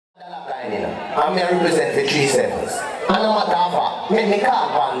I'm here represent the 3 sevens. And no matter how far, me call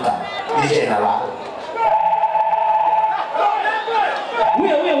Panther, the general.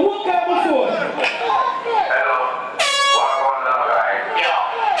 Wait, what guy before? Hello. What one now, guy? Yo,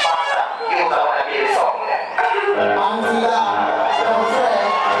 Panther, you don't want to be the song there. Panther, don't say,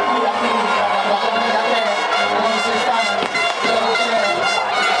 you are finished,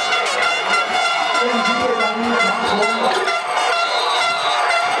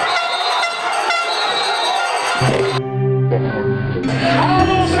 I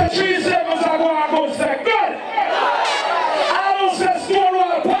don't say 3 sevens, I go and say good. I don't say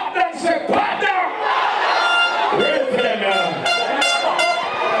Stonewall pop down, say pop down. Ready for them now.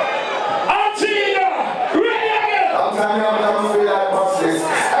 Antigua, ready again. I'm telling you, I'm going to feel like buses.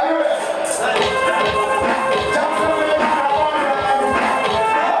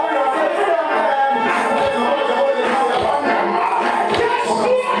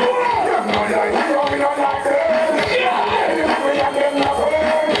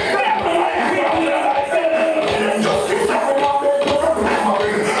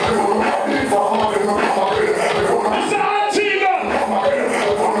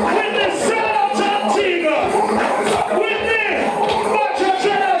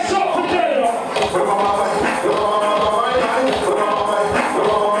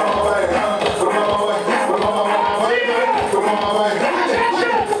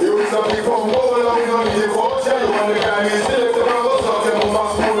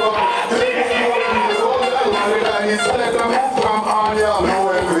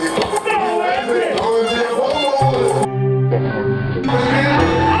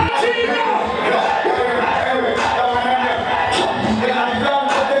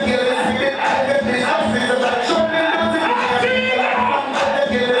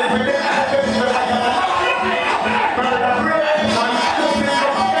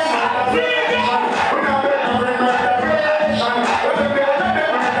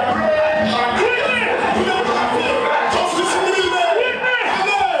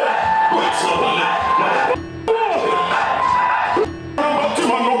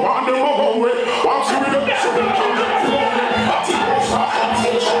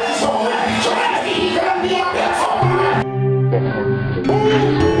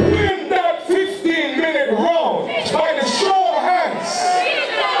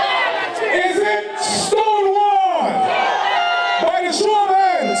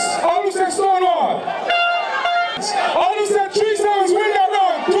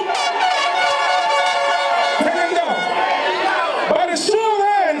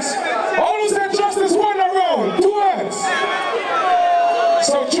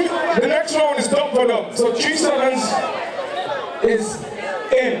 So 3 sevens is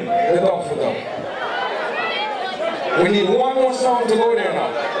in the dog for them. We need one more song to go there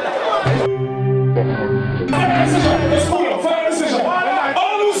now. Let's pull up, final decision.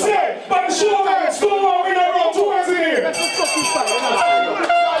 All who say, by the show hands, Stonewall, we never wrote 2 hands in here.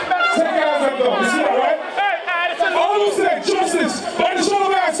 Take hands up though, you see that, right? All who say, justice, by the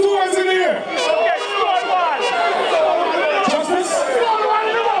show hands, 2 hands in here. Justice?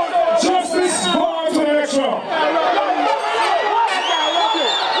 Justice, go on to the next round.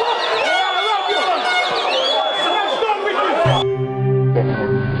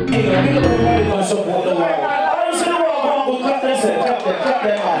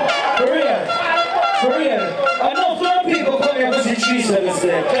 I know 4 people come here to see 3 sevens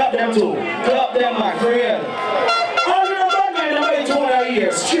there. Clap them too. Clap them, man, for real. All the bad men are waiting 200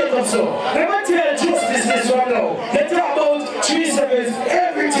 years, straight up so. Let me tell justice this one now. They talk about 3 sevens,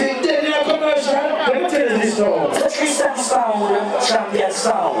 everything, then in a commercial. Let me tell you this now. The 3 sevens sound, champion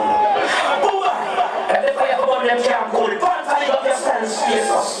sound. If the fire come on them can't cool it. Finally got their stance, yes,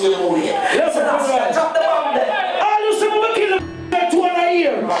 or still moving. Listen, drop the bomb there. All you see me kill them 200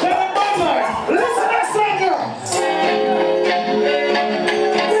 years. They're bad man. Listen to that song now.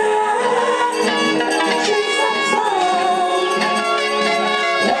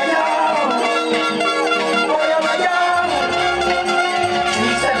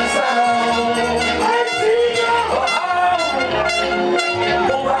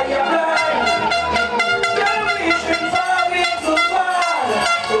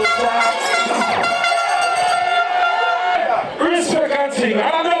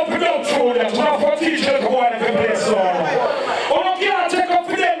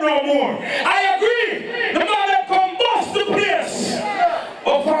 I agree. The man that come bust the place.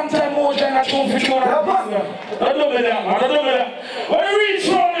 But from time more than I don't think you're I don't know that. When we reach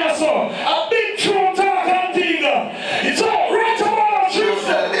around here, so a big tune talk Antigua. It's all right about you.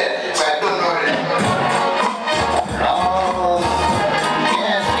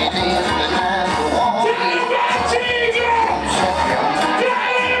 yes, it is.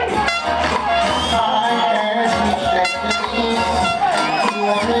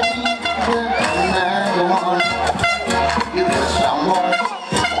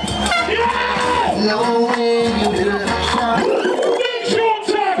 know when you do it. Big show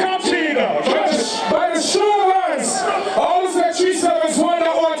talk, Antigua. By the show hands, all who said 3-7's one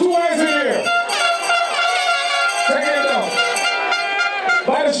that want 2 eyes in here. Take it down.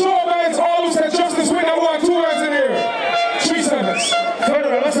 By the show hands, all who said justice win that want 2 eyes in here. 3-7's.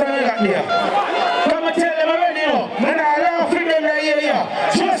 Federal, what's that I got there? Come and tell them already, you know. Man, I love freedom right here.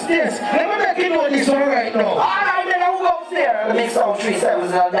 Justice. Let me make you know this one right now. Alright, then I'll go upstairs and make some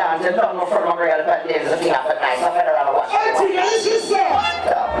 3-7s and dance and don't know from my real bad names and thing after night. So Federal watch. Antigua, this is sir.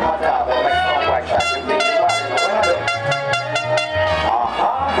 What up? My song white track with big body. What I do?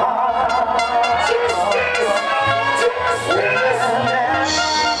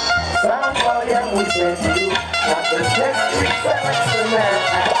 Somebody we said to you, not the next 3-7s tonight.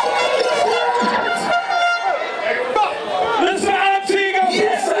 Listen, Antigua.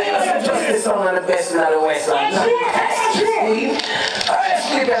 Yes, I am justice song on the best in the West.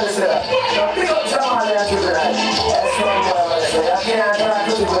 Sleep and listen. Pick up Jamal and do that. That's what I'm going to say. I can't try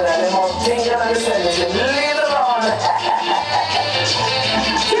to do that. They won't think and understand it. Leave it alone.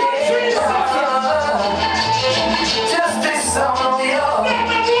 Justice on your.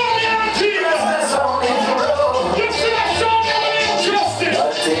 Justice on your road.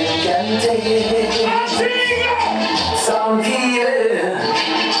 Nothing can take. Some killing.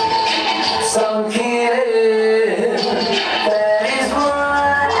 Some killing. That is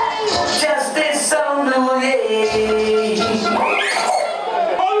why justice on the way.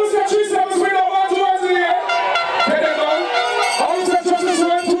 All who said 3-7's win that want 2 eyes in here. Take it down. All who said justice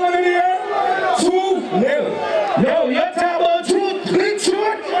win 2 eyes in here. 2-0. Yo, you're talking about truth, big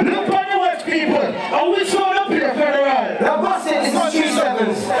truth. Look on the West people. And we showed up here, Federal. Now, boss it, this is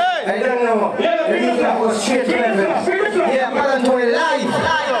 3-7s. I don't know. That was straight to heaven. Yeah, man, to it live.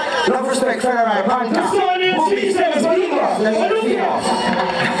 Love, respect, Federal, Panther. So I need 3-7's people. Let me feel.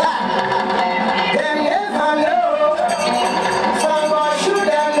 Them never know. Someone should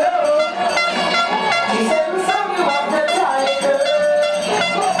have known. He said something about the tiger.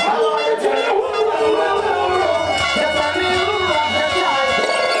 I want to tell you, yes, I knew about the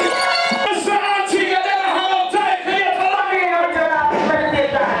tiger. Listen, Antigua, never had no time to get along.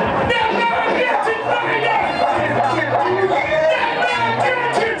 Never get it right there. Never get it.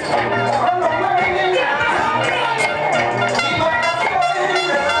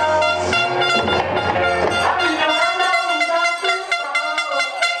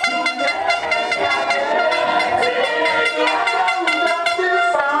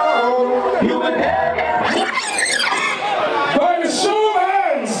 By the show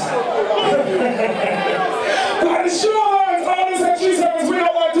hands. By the show hands, all who said 3-7's win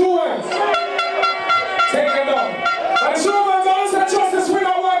that want 2 eyes. Take it down. By the show hands, all who said justice win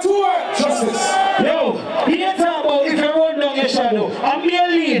that want 2 eyes. Justice. Yo, he ain't talk about if you run down your shadow. I'm me a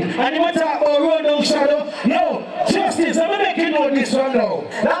lead, and you talk about run down shadow. Yo, justice, I'm gonna make you know this one now.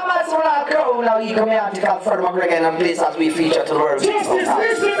 Now, man, so now, crow, now you come here to call Fred McGregor and place as we feature to the world. Justice,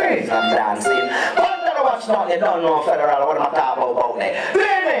 listen to me. I'm dancing. But don't watch now, you don't know Federal, what am I talking about there?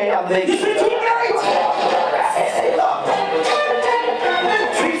 Baby, I'm big. Listen to me right.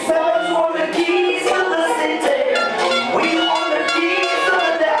 3-7's want the keys to the city. We want the keys to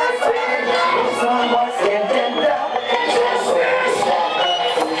the dance. Someone said that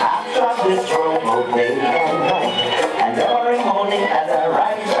I trust this drum all day and night. And every morning as I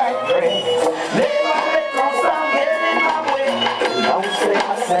rise, I pray. They won't let no sound get in my way. Don't say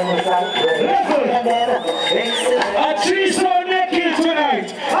my sins, I pray. And then A 3-7 make it tonight.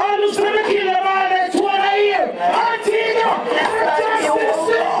 All who's gonna kill them all next one a year. Antigua,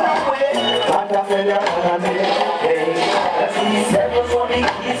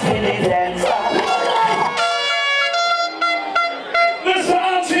 Listen,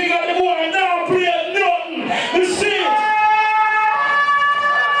 Antigua, the boy now play nothing. You see it?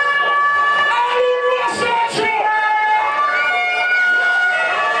 All you rush at you.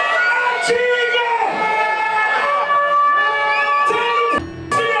 Antigua! Tell him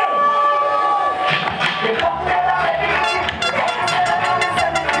to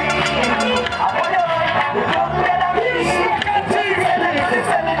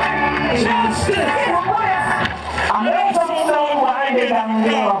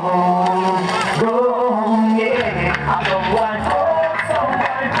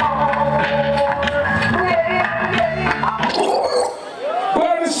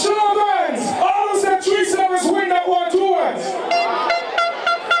By the show hands, all who said 3-7's win that want 2 eyes.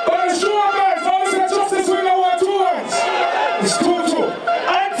 By the show hands, all who said justice win that want 2 eyes. It's 2-2.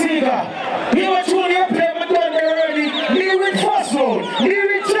 Antigua, me what you want to play, me done there already. Me with first round, me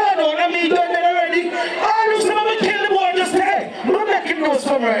with third round, and me done there already. All who's gonna kill the boy just say, hey, I'm making no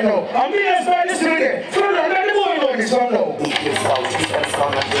some song right now. I'm being inspired this again. From now, let the boy know this song now.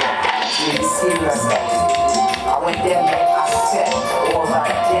 I went there, man, I said, all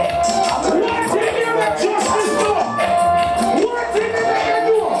right there. What did you make justice do? What did you make it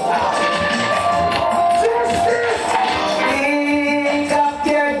do? Justice! Pick up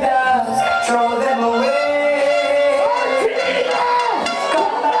your doves, throw them away.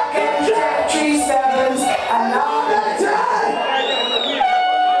 Come back and check 3 sevens and all the time.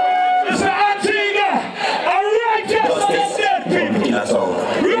 It's an Antigua, a righteous and dead people.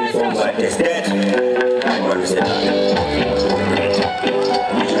 Songs like this, dead. I'm going to say that.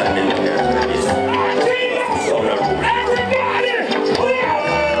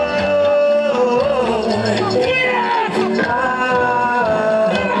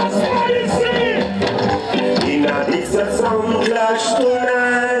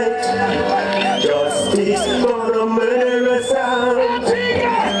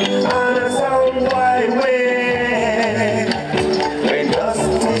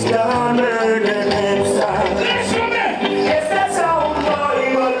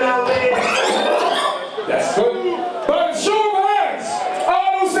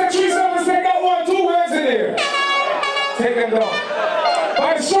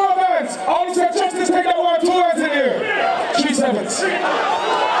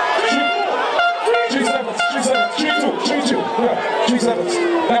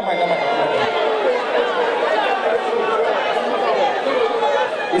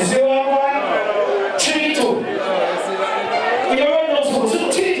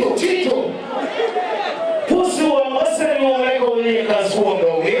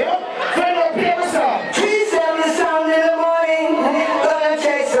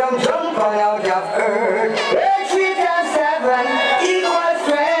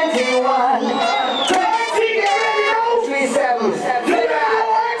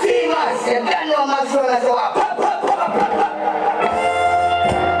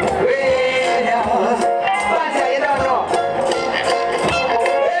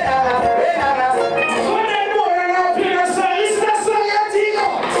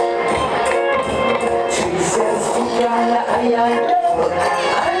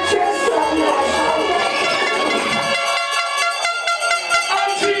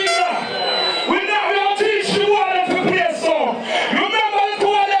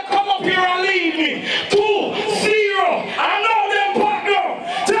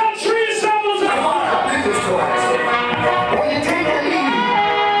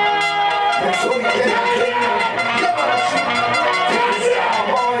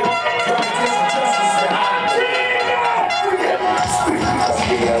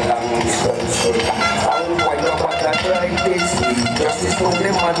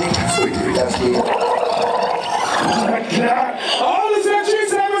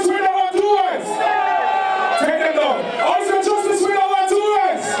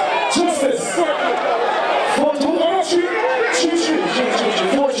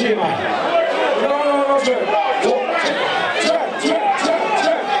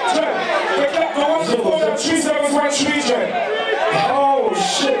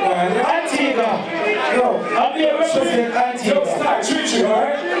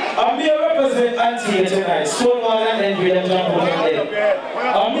 Tonight, Stonewall and Envy and John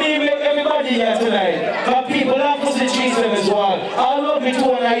I'm me make everybody here tonight. Because people love us in G7 as well. I love me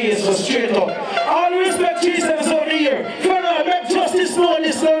 200 years, so straight up. All respect G7 over here. For now, make justice know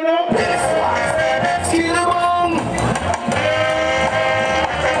this now. Skill along.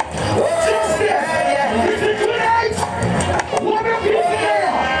 Justice! Is it tonight? What are people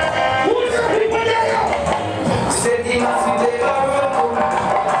there? Who's the people there? Said he must be there.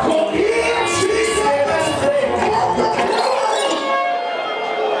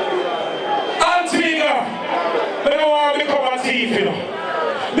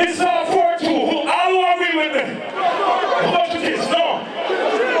 This is all 4-2. Who all agree with me? What is this? No.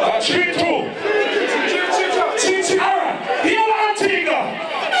 3-2. Alright. You want Antigua?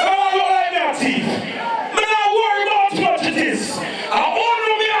 I want to like that thief. I'm not worried about what it is. I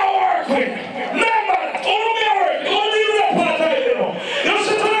only me I work with. Remember that. Only me I work. Only you that part of it, you know. You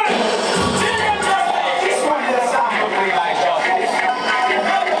see tonight? This one is a song for me like that.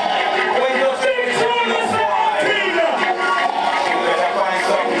 When you say it's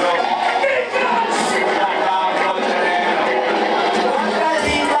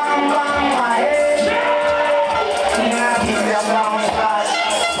my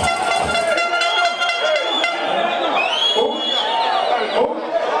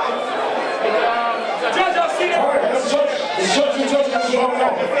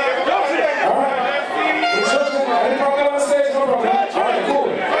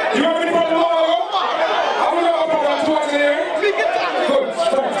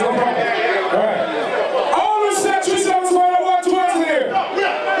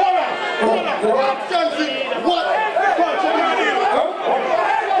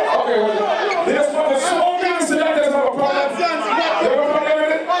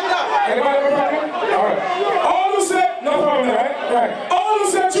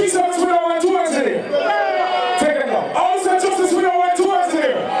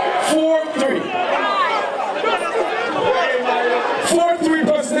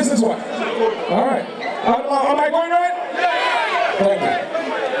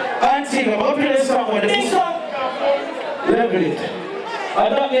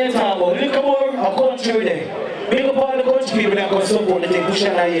me talk about. Look more a country there. Big up all the country people that can support the thing, push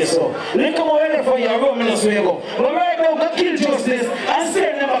on here, so. Look more ready for your room, let's go. But right now, go kill justice and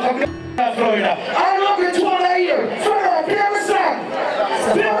send them back to Florida. I love you to one here. Florida, play the song.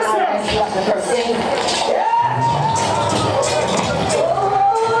 Play the song. Yeah.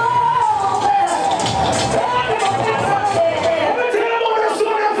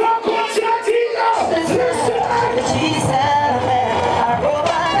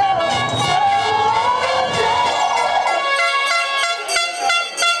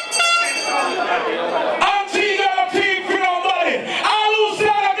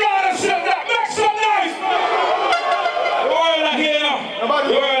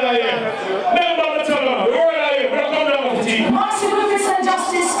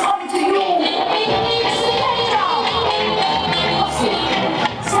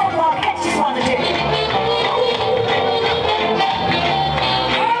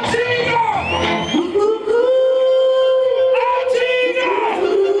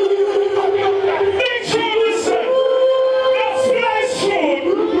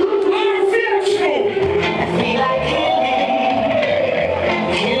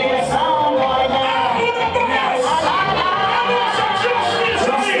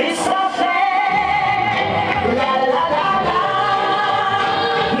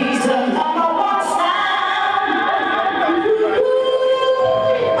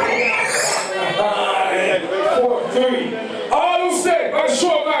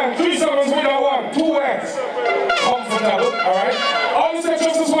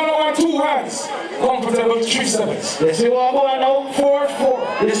 You see what I'm going now?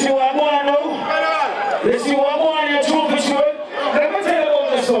 4-4. You see what I'm going now? You see what I'm going now? True for sure. Let me tell you about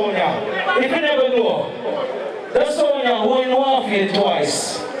the song now. If you never know, the song now going warfare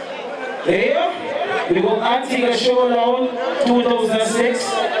twice. Yeah? We go Antigua Showdown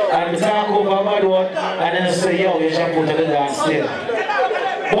 2006 and we talk over bad one and then say, yo, you should put to the dance still.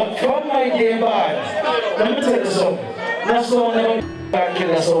 But from my day bad, let me tell you something. That song never kill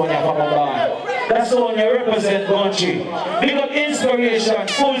the song from a band. That's all you represent country. Big up inspiration,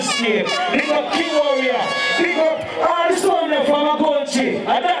 full scale. Big up King Warrior. Big up all the songs from a country.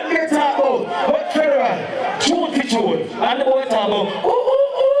 And that they talk about. But federal, tune to tune. And the boy talk about, ooh,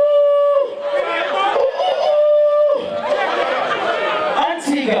 ooh, ooh. Ooh, ooh, ooh.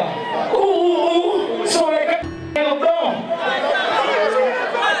 Antigua. Ooh, ooh, ooh. So like a down.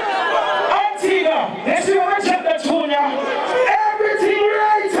 Antigua. Let's see what I check that tune now. Everything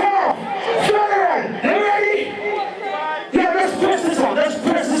right off.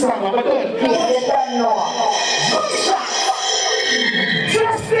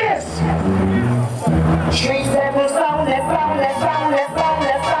 Justice! Streets that was on, let's go, let's go, let's go,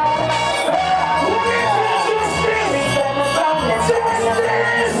 let's go. Streets that was on, let's go, let's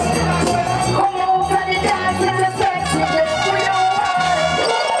go. Come on, cut it down, with the sex, with the free on fire.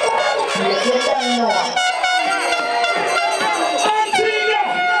 You don't know. Antigua!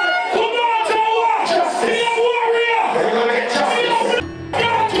 Come on, Tower! Be a warrior! You're gonna get justice.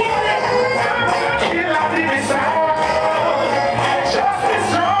 God warrior! Kill out the sound. Justice,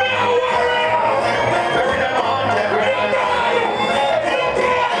 be a warrior. Bury them on the ground.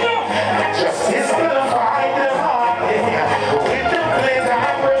 Justice gonna find them hard, yeah. With the place I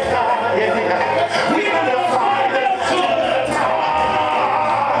break on, yeah. We gonna find them to the top.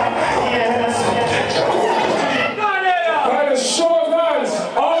 Yes. By the show of hands,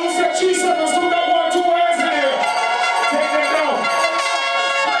 all who said 3 seconds, do that 1, 2 hands in here. Take it down.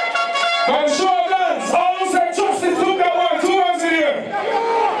 By the show of hands, all who said justice, do that 1, 2 hands in here.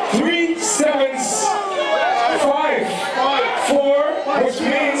 3 sevens, 5, 4, which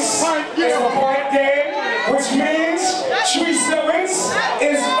means it's a point game, which means 3 sevens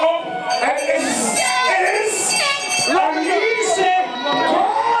is up and it is an easy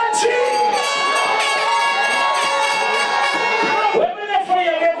country. When we left for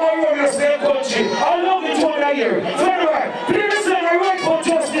you, get more warriors in the country. I love it one a year. Federal, play the song and wait for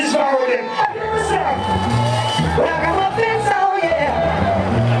justice for them. Play the song. Like I'm a fence, oh yeah.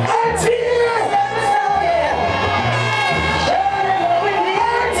 Antigua! Oh yeah. With the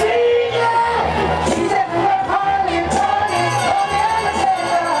Antigua. She's everywhere, calling, calling, calling,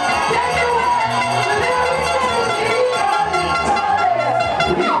 calling. Yeah, you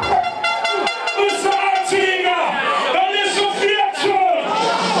Mr. Antigua, now listen for your tune.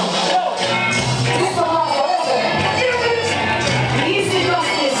 Give it. Easy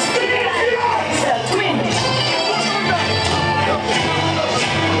justice. It's a twin.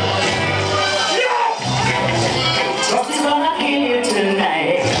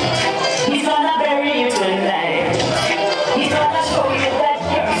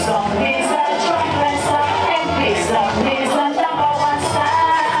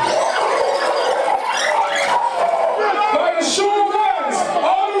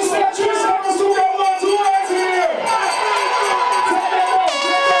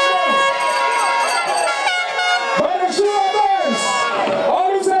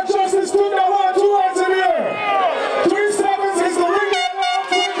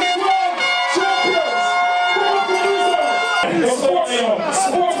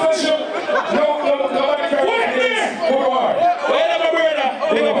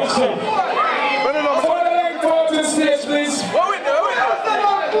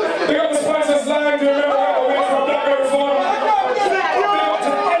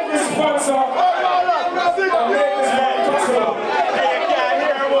 Africa.